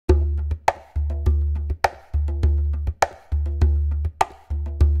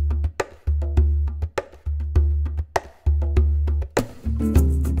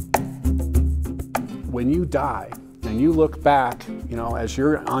when you die and you look back, as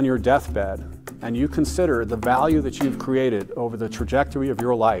you're on your deathbed and you consider the value that you've created over the trajectory of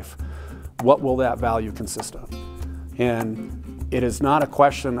your life, what will that value consist of? And it is not a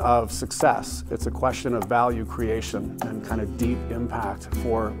question of success, it's a question of value creation and kind of deep impact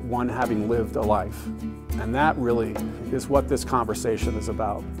for one having lived a life. And that really is what this conversation is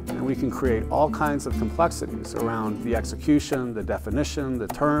about. And we can create all kinds of complexities around the execution, the definition, the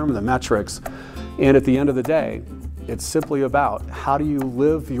term, the metrics. And at the end of the day, it's simply about how do you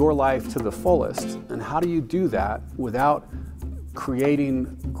live your life to the fullest, and how do you do that without creating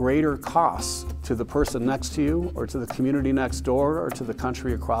greater costs to the person next to you, or to the community next door, or to the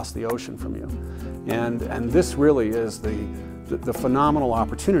country across the ocean from you. And this really is the phenomenal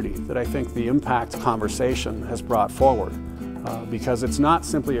opportunity that I think the impact conversation has brought forward. Because it's not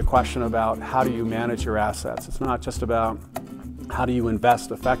simply a question about how do you manage your assets. It's not just about how do you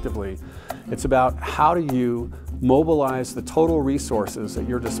invest effectively. It's about how do you mobilize the total resources at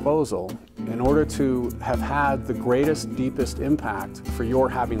your disposal in order to have had the greatest, deepest impact for your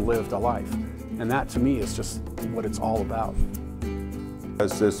having lived a life. And that, to me, is just what it's all about.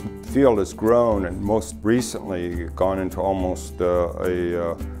 As this field has grown and most recently gone into almost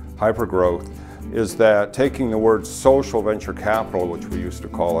a hypergrowth, is that taking the word social venture capital, which we used to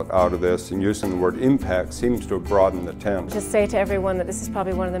call it, out of this and using the word impact seems to have broadened the tent. Just say to everyone that this is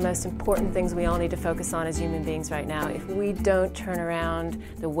probably one of the most important things we all need to focus on as human beings right now. If we don't turn around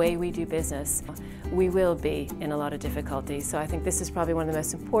the way we do business, we will be in a lot of difficulty. So I think this is probably one of the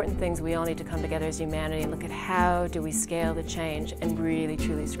most important things we all need to come together as humanity and look at how do we scale the change and really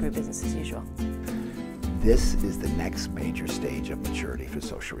truly screw business as usual. This is the next major stage of maturity for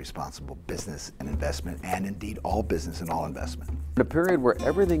socially responsible business and investment, and indeed all business and all investment. In a period where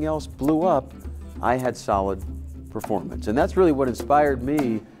everything else blew up, I had solid performance. And that's really what inspired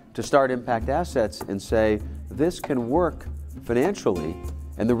me to start Impact Assets and say, this can work financially.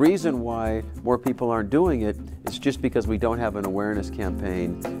 And the reason why more people aren't doing it is just because we don't have an awareness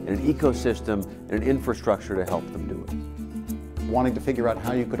campaign and an ecosystem and an infrastructure to help them do it. Wanting to figure out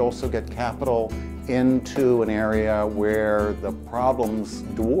how you could also get capital into an area where the problems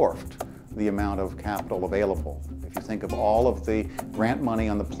dwarfed the amount of capital available. If you think of all of the grant money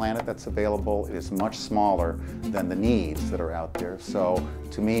on the planet that's available, it is much smaller than the needs that are out there. So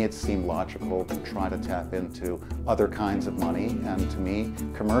to me, it seemed logical to try to tap into other kinds of money, and to me,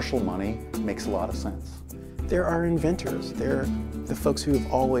 commercial money makes a lot of sense. There are inventors. They're the folks who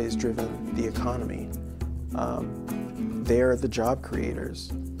have always driven the economy. They're the job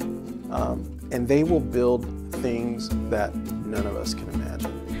creators. And they will build things that none of us can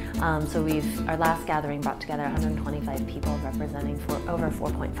imagine. So our last gathering brought together 125 people representing for over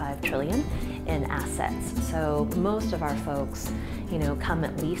 4.5 trillion in assets. So most of our folks, come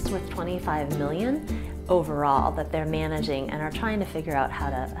at least with 25 million overall that they're managing and are trying to figure out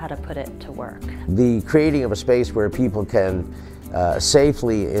how to put it to work. The creating of a space where people can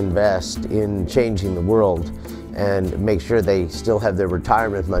safely invest in changing the world and make sure they still have their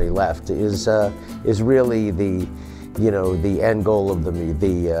retirement money left is really the end goal of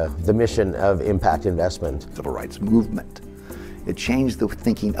the mission of impact investment. Civil rights movement. It changed the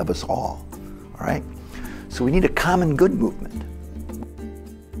thinking of us all right? So we need a common good movement.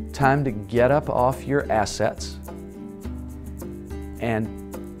 Time to get up off your assets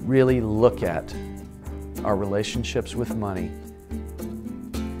and really look at our relationships with money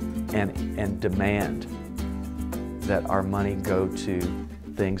and demand that our money go to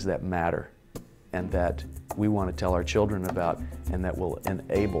things that matter and that we want to tell our children about and that will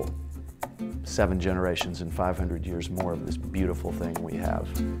enable 7 generations and 500 years more of this beautiful thing we have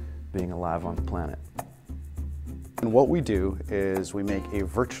being alive on the planet. And what we do is we make a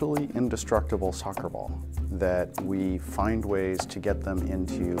virtually indestructible soccer ball that we find ways to get them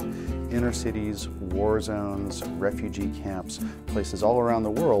into inner cities, war zones, refugee camps, places all around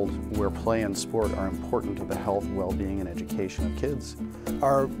the world where play and sport are important to the health, well-being, and education of kids.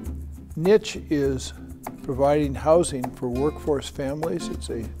 Our niche is providing housing for workforce families.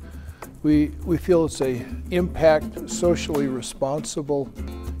 We feel it's a impact, socially responsible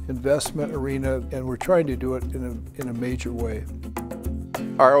investment arena, and we're trying to do it in a major way.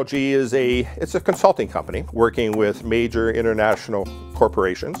 RLG is it's a consulting company working with major international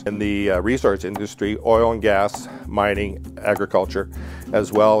corporations in the resource industry, oil and gas, mining, agriculture,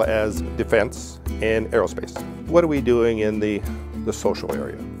 as well as defense and aerospace. What are we doing in the social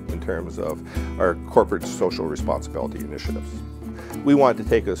area in terms of our corporate social responsibility initiatives? We want to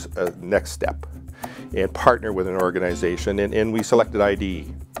take a next step and partner with an organization, and we selected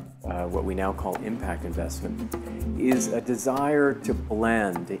IDE. What we now call impact investment is a desire to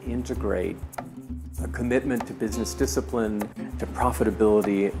blend, to integrate a commitment to business discipline, to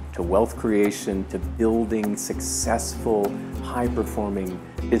profitability, to wealth creation, to building successful, high-performing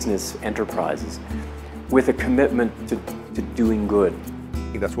business enterprises with a commitment to doing good. I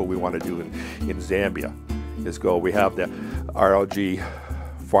think that's what we want to do in Zambia, is we have the RLG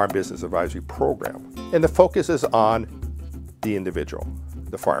Farm Business Advisory Program. And the focus is on the individual,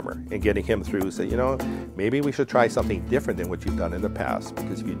 the farmer, and getting him through, say, you know, maybe we should try something different than what you've done in the past,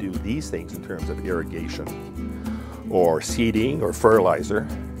 because if you do these things in terms of irrigation or seeding or fertilizer,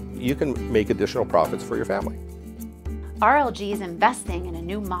 you can make additional profits for your family. RLG is investing in a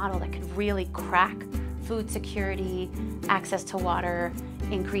new model that could really crack food security, access to water,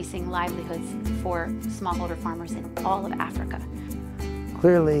 increasing livelihoods for smallholder farmers in all of Africa.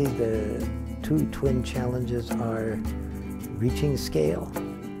 Clearly, the two twin challenges are reaching scale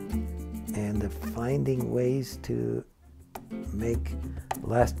and finding ways to make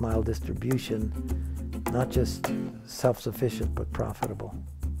last mile distribution not just self-sufficient but profitable.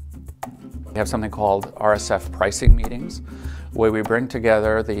 We have something called RSF pricing meetings, where we bring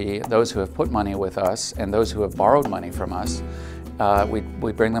together those who have put money with us and those who have borrowed money from us.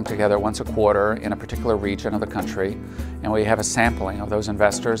 We bring them together once a quarter in a particular region of the country, and we have a sampling of those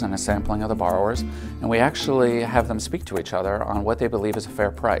investors and a sampling of the borrowers, and we actually have them speak to each other on what they believe is a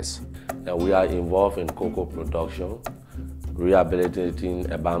fair price. We are involved in cocoa production, rehabilitating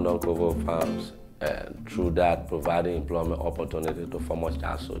abandoned cocoa farms, and through that providing employment opportunity to former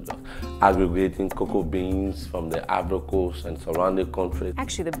child soldiers, aggregating cocoa beans from the Ivory Coast and surrounding countries.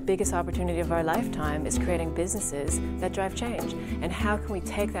 Actually, the biggest opportunity of our lifetime is creating businesses that drive change. And how can we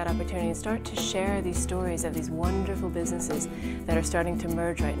take that opportunity and start to share these stories of these wonderful businesses that are starting to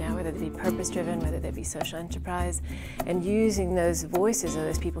merge right now, whether they be purpose-driven, whether they be social enterprise, and using those voices of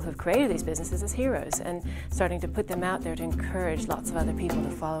those people who've created these businesses as heroes and starting to put them out there to encourage lots of other people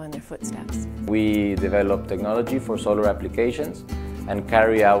to follow in their footsteps. We develop technology for solar applications and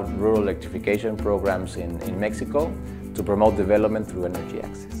carry out rural electrification programs in Mexico to promote development through energy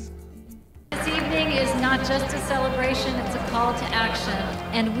access. This evening is not just a celebration, it's a call to action.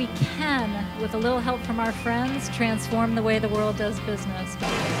 And we can, with a little help from our friends, transform the way the world does business.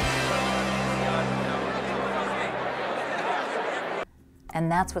 And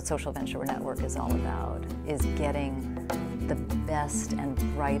that's what Social Venture Network is all about, is getting the best and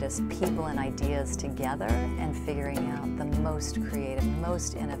brightest people and ideas together and figuring out the most creative,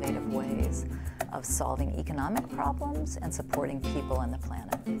 most innovative ways of solving economic problems and supporting people and the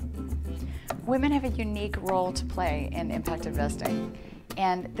planet. Women have a unique role to play in impact investing,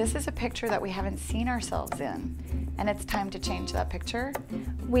 and this is a picture that we haven't seen ourselves in, and it's time to change that picture.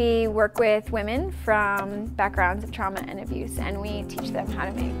 We work with women from backgrounds of trauma and abuse, and we teach them how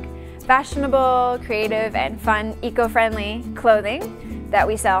to make fashionable, creative, and fun, eco-friendly clothing that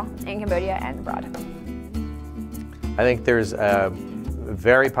we sell in Cambodia and abroad. I think there's a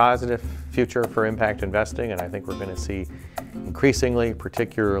very positive future for impact investing, and I think we're going to see increasingly,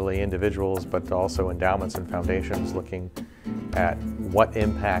 particularly individuals, but also endowments and foundations looking at what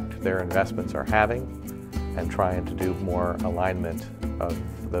impact their investments are having and trying to do more alignment of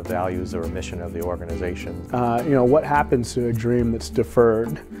the values or mission of the organization. You know, what happens to a dream that's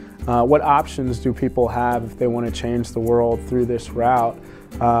deferred? What options do people have if they want to change the world through this route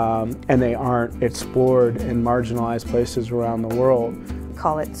and they aren't explored in marginalized places around the world?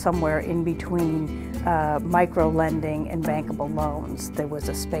 Call it somewhere in between micro-lending and bankable loans. There was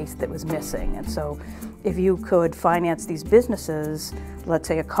a space that was missing, and so if you could finance these businesses, let's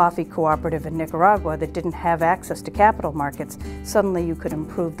say a coffee cooperative in Nicaragua that didn't have access to capital markets, suddenly you could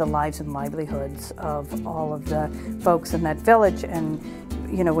improve the lives and livelihoods of all of the folks in that village. And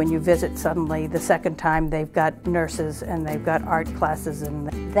you know, when you visit suddenly the second time, they've got nurses and they've got art classes. And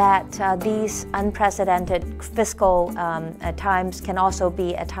that these unprecedented fiscal times can also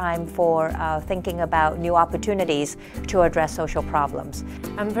be a time for thinking about new opportunities to address social problems.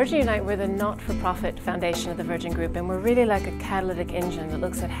 Virgin Unite, we're the not-for-profit foundation of the Virgin Group, and we're really like a catalytic engine that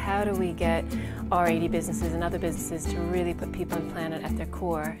looks at how do we get R80 businesses and other businesses to really put people and planet at their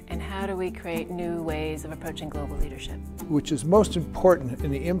core, and how do we create new ways of approaching global leadership. Which is most important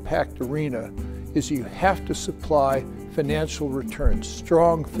in the impact arena is you have to supply financial returns,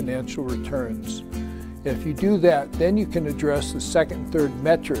 strong financial returns. And if you do that, then you can address the second and third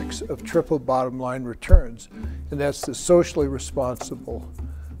metrics of triple bottom line returns, and that's the socially responsible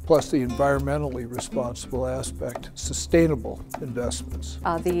plus the environmentally responsible aspect, sustainable investments.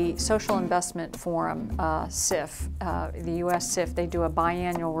 The Social Investment Forum, SIF, the U.S. SIF, they do a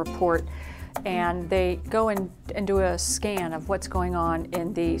biannual report and they go and do a scan of what's going on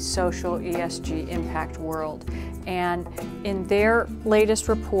in the social ESG impact world. And in their latest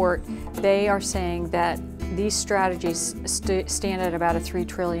report, they are saying that these strategies stand at about a $3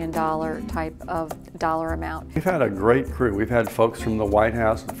 trillion type of dollar amount. We've had a great crew. We've had folks from the White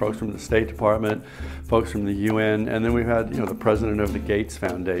House, folks from the State Department, folks from the UN, and then we've had the president of the Gates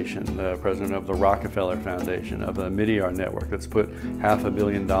Foundation, the president of the Rockefeller Foundation, of the Midyar Network that's put $500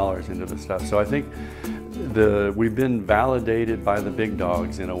 million into the stuff. So I think we've been validated by the big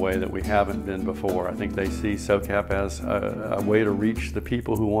dogs in a way that we haven't been before. I think they see SOCAP as a way to reach the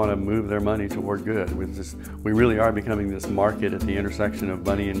people who want to move their money toward good. We really are becoming this market at the intersection of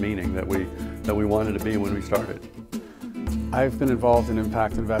money and meaning that we wanted to be when we started. I've been involved in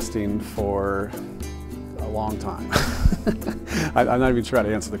impact investing for a long time. I'm not even sure how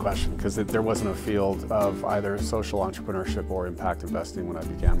to answer the question because there wasn't a field of either social entrepreneurship or impact investing when I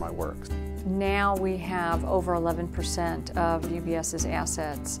began my work. Now we have over 11% of UBS's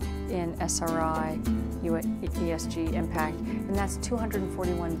assets in SRI, ESG impact, and that's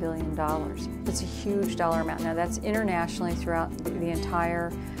 $241 billion. That's a huge dollar amount. Now that's internationally throughout the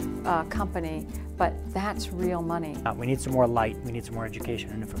entire company, but that's real money. We need some more light, we need some more education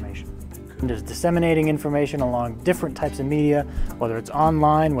and information. There's disseminating information along different types of media, whether it's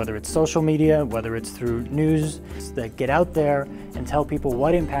online, whether it's social media, whether it's through news, that get out there and tell people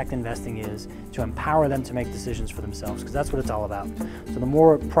what impact investing is to empower them to make decisions for themselves, because that's what it's all about. So the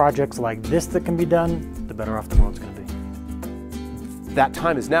more projects like this that can be done, the better off the world's going to be. That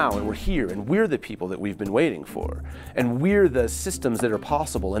time is now, and we're here, and we're the people that we've been waiting for. And we're the systems that are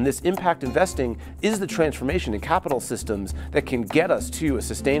possible, and this impact investing is the transformation in capital systems that can get us to a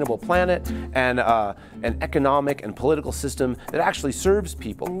sustainable planet and an economic and political system that actually serves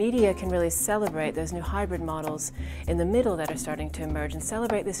people. Media can really celebrate those new hybrid models in the middle that are starting to emerge and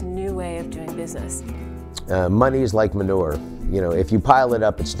celebrate this new way of doing business. Money is like manure. If you pile it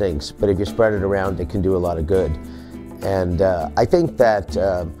up, it stinks, but if you spread it around, it can do a lot of good. And I think that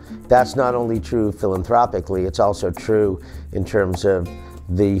that's not only true philanthropically, it's also true in terms of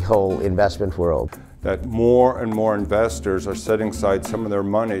the whole investment world. That more and more investors are setting aside some of their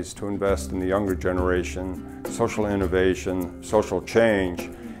monies to invest in the younger generation, social innovation, social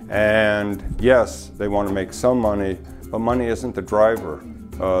change. And yes, they want to make some money, but money isn't the driver.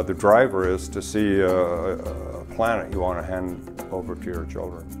 The driver is to see a planet you want to hand over to your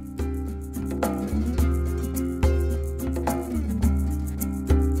children.